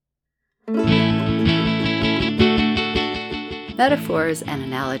Metaphors and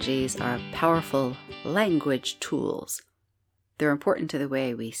analogies are powerful language tools. They're important to the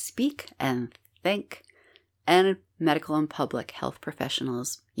way we speak and think, and medical and public health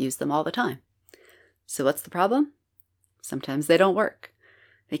professionals use them all the time. So what's the problem? Sometimes they don't work.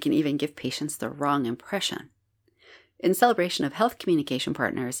 They can even give patients the wrong impression. In celebration of Health Communication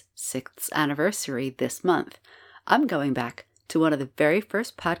Partners' 6th anniversary this month, I'm going back to one of the very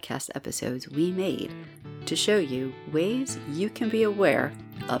first podcast episodes we made to show you ways you can be aware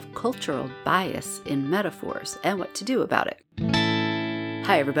of cultural bias in metaphors and what to do about it.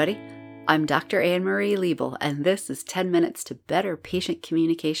 Hi everybody, I'm Dr. Anne-Marie Liebel, and this is 10 Minutes to Better Patient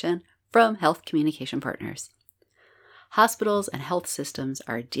Communication from Health Communication Partners. Hospitals and health systems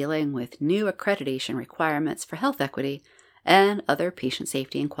are dealing with new accreditation requirements for health equity and other patient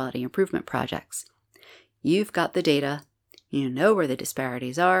safety and quality improvement projects. You've got the data, you know where the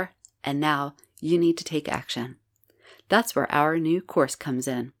disparities are, and now you need to take action. That's where our new course comes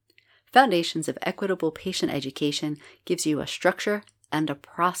in. Foundations of Equitable Patient Education gives you a structure and a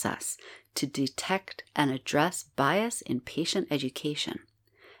process to detect and address bias in patient education.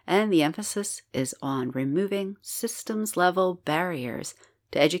 And the emphasis is on removing systems-level barriers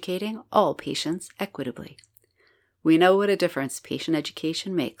to educating all patients equitably. We know what a difference patient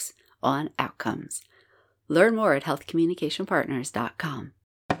education makes on outcomes. Learn more at healthcommunicationpartners.com.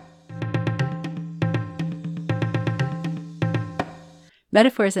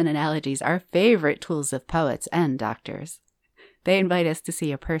 Metaphors and analogies are favorite tools of poets and doctors. They invite us to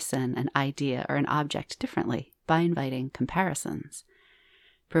see a person, an idea, or an object differently by inviting comparisons.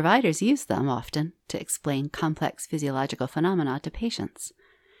 Providers use them often to explain complex physiological phenomena to patients.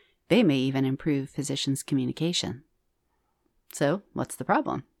 They may even improve physicians' communication. So, what's the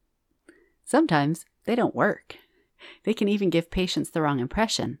problem? Sometimes they don't work. They can even give patients the wrong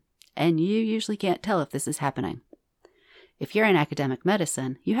impression, and you usually can't tell if this is happening. If you're in academic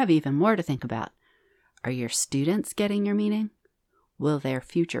medicine, you have even more to think about. Are your students getting your meaning? Will their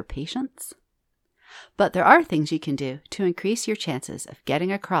future patients? But there are things you can do to increase your chances of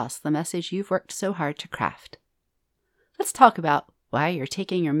getting across the message you've worked so hard to craft. Let's talk about why you're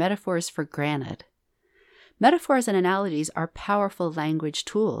taking your metaphors for granted. Metaphors and analogies are powerful language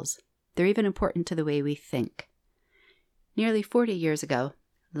tools. They're even important to the way we think. Nearly 40 years ago,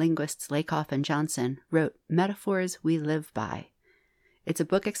 linguists Lakoff and Johnson wrote Metaphors We Live By. It's a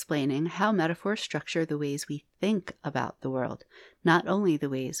book explaining how metaphors structure the ways we think about the world, not only the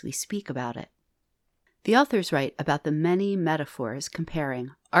ways we speak about it. The authors write about the many metaphors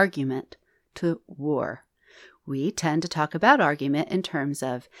comparing argument to war. We tend to talk about argument in terms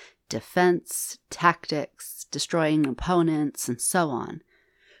of defense, tactics, destroying opponents, and so on.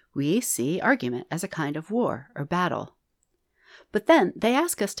 We see argument as a kind of war or battle. But then they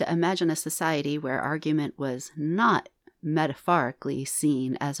ask us to imagine a society where argument was not metaphorically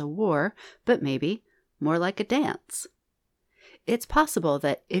seen as a war, but maybe more like a dance. It's possible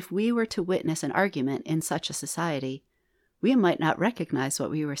that if we were to witness an argument in such a society, we might not recognize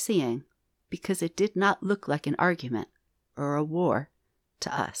what we were seeing because it did not look like an argument or a war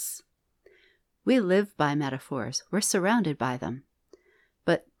to us. We live by metaphors. We're surrounded by them.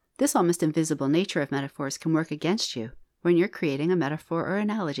 But this almost invisible nature of metaphors can work against you when you're creating a metaphor or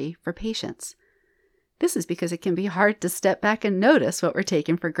analogy for patients. This is because it can be hard to step back and notice what we're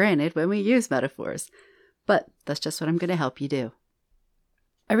taking for granted when we use metaphors. But that's just what I'm going to help you do.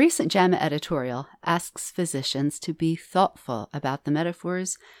 A recent JAMA editorial asks physicians to be thoughtful about the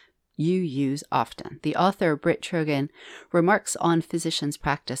metaphors you use often. The author, Britt Trogan, remarks on physicians'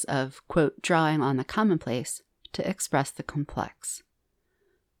 practice of, quote, drawing on the commonplace to express the complex.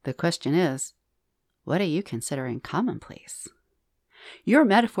 The question is, what are you considering commonplace? Your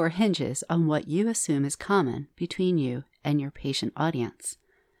metaphor hinges on what you assume is common between you and your patient audience.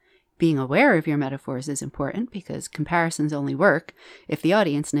 Being aware of your metaphors is important because comparisons only work if the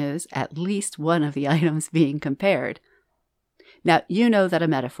audience knows at least one of the items being compared. Now, you know that a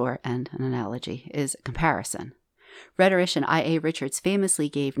metaphor and an analogy is a comparison. Rhetorician I.A. Richards famously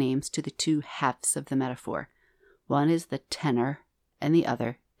gave names to the two halves of the metaphor. One is the tenor and the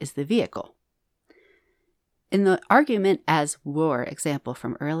other is the vehicle. In the argument as war example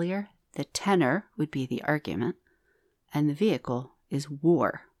from earlier, the tenor would be the argument and the vehicle is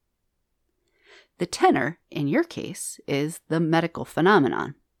war. The tenor, in your case, is the medical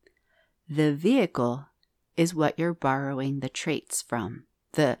phenomenon. The vehicle is what you're borrowing the traits from,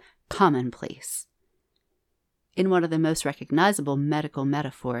 the commonplace. In one of the most recognizable medical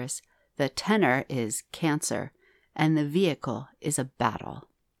metaphors, the tenor is cancer and the vehicle is a battle.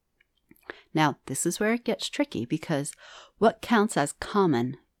 Now, this is where it gets tricky because what counts as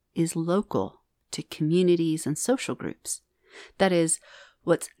common is local to communities and social groups. That is,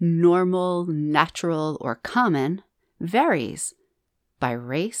 what's normal, natural, or common varies by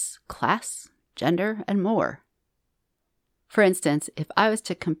race, class, gender, and more. For instance, if I was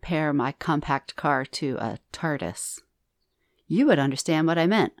to compare my compact car to a TARDIS, you would understand what I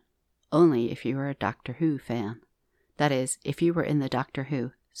meant, only if you were a Doctor Who fan. That is, if you were in the Doctor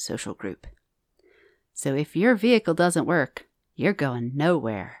Who social group. So if your vehicle doesn't work, you're going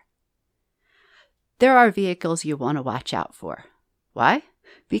nowhere. There are vehicles you want to watch out for. Why?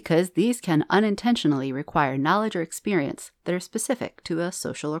 Because these can unintentionally require knowledge or experience that are specific to a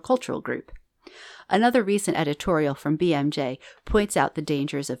social or cultural group. Another recent editorial from BMJ points out the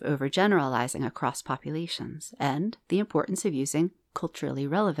dangers of overgeneralizing across populations and the importance of using culturally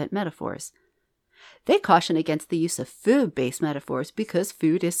relevant metaphors. They caution against the use of food-based metaphors because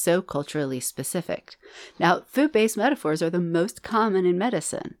food is so culturally specific. Now, food-based metaphors are the most common in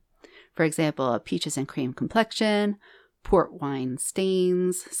medicine. For example, a peaches and cream complexion, port wine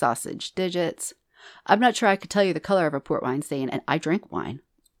stains, sausage digits. I'm not sure I could tell you the color of a port wine stain, and I drink wine.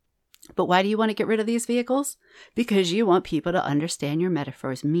 But why do you want to get rid of these vehicles? Because you want people to understand your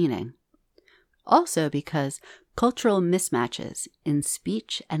metaphor's meaning. Also because cultural mismatches in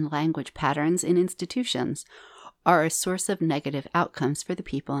speech and language patterns in institutions are a source of negative outcomes for the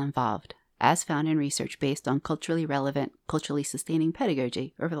people involved, as found in research based on culturally relevant, culturally sustaining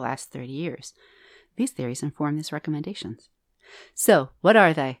pedagogy over the last 30 years. These theories inform these recommendations. So, what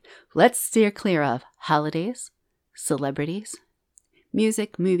are they? Let's steer clear of holidays, celebrities,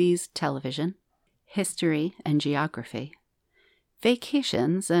 music, movies, television, history and geography,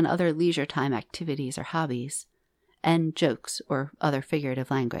 vacations and other leisure time activities or hobbies, and jokes or other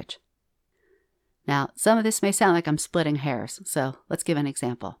figurative language. Now, some of this may sound like I'm splitting hairs, so let's give an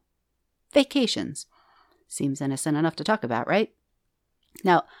example. Vacations. Seems innocent enough to talk about, right?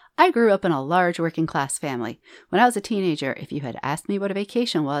 Now, I grew up in a large working class family. When I was a teenager, if you had asked me what a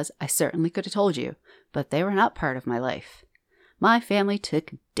vacation was, I certainly could have told you, but they were not part of my life. My family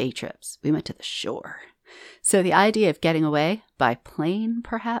took day trips. We went to the shore. So the idea of getting away, by plane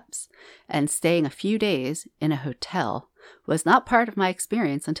perhaps, and staying a few days in a hotel was not part of my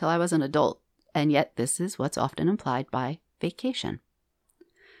experience until I was an adult, and yet this is what's often implied by vacation.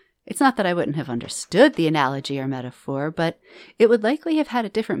 It's not that I wouldn't have understood the analogy or metaphor, but it would likely have had a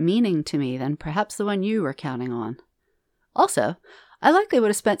different meaning to me than perhaps the one you were counting on. Also, I likely would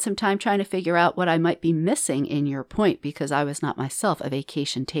have spent some time trying to figure out what I might be missing in your point because I was not myself a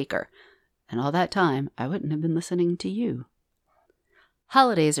vacation taker. And all that time, I wouldn't have been listening to you.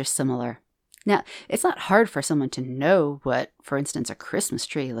 Holidays are similar. Now, it's not hard for someone to know what, for instance, a Christmas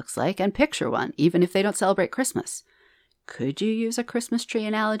tree looks like and picture one, even if they don't celebrate Christmas. Could you use a Christmas tree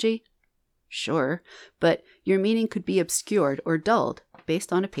analogy? Sure, but your meaning could be obscured or dulled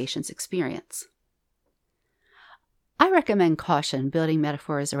based on a patient's experience. I recommend caution building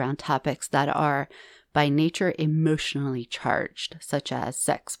metaphors around topics that are, by nature, emotionally charged, such as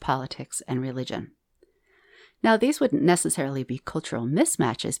sex, politics, and religion. Now, these wouldn't necessarily be cultural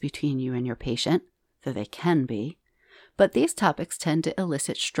mismatches between you and your patient, though they can be, but these topics tend to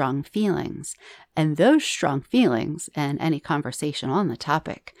elicit strong feelings, and those strong feelings, and any conversation on the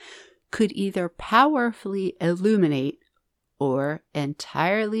topic, could either powerfully illuminate or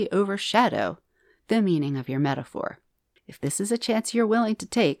entirely overshadow the meaning of your metaphor. If this is a chance you're willing to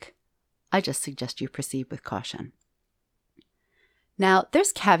take, I just suggest you proceed with caution. Now,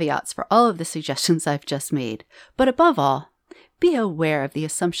 there's caveats for all of the suggestions I've just made, but above all, be aware of the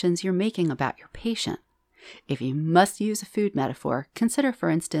assumptions you're making about your patient. If you must use a food metaphor, consider, for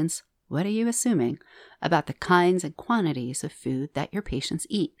instance, what are you assuming about the kinds and quantities of food that your patients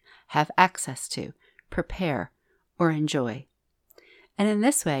eat, have access to, prepare, or enjoy. And in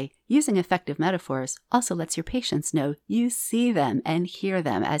this way, using effective metaphors also lets your patients know you see them and hear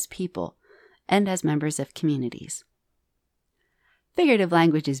them as people and as members of communities. Figurative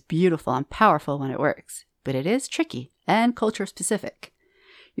language is beautiful and powerful when it works, but it is tricky and culture-specific.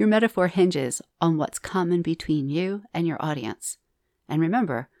 Your metaphor hinges on what's common between you and your audience. And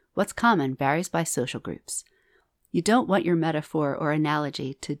remember, what's common varies by social groups. You don't want your metaphor or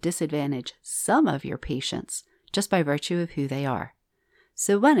analogy to disadvantage some of your patients just by virtue of who they are.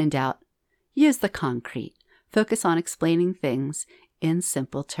 So when in doubt, use the concrete. Focus on explaining things in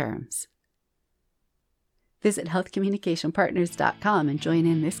simple terms. Visit healthcommunicationpartners.com and join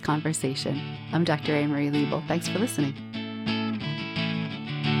in this conversation. I'm Dr. Anne-Marie Liebel. Thanks for listening.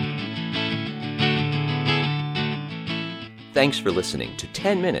 Thanks for listening to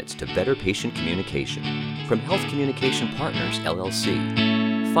 10 Minutes to Better Patient Communication from Health Communication Partners,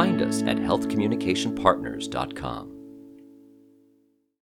 LLC. Find us at healthcommunicationpartners.com.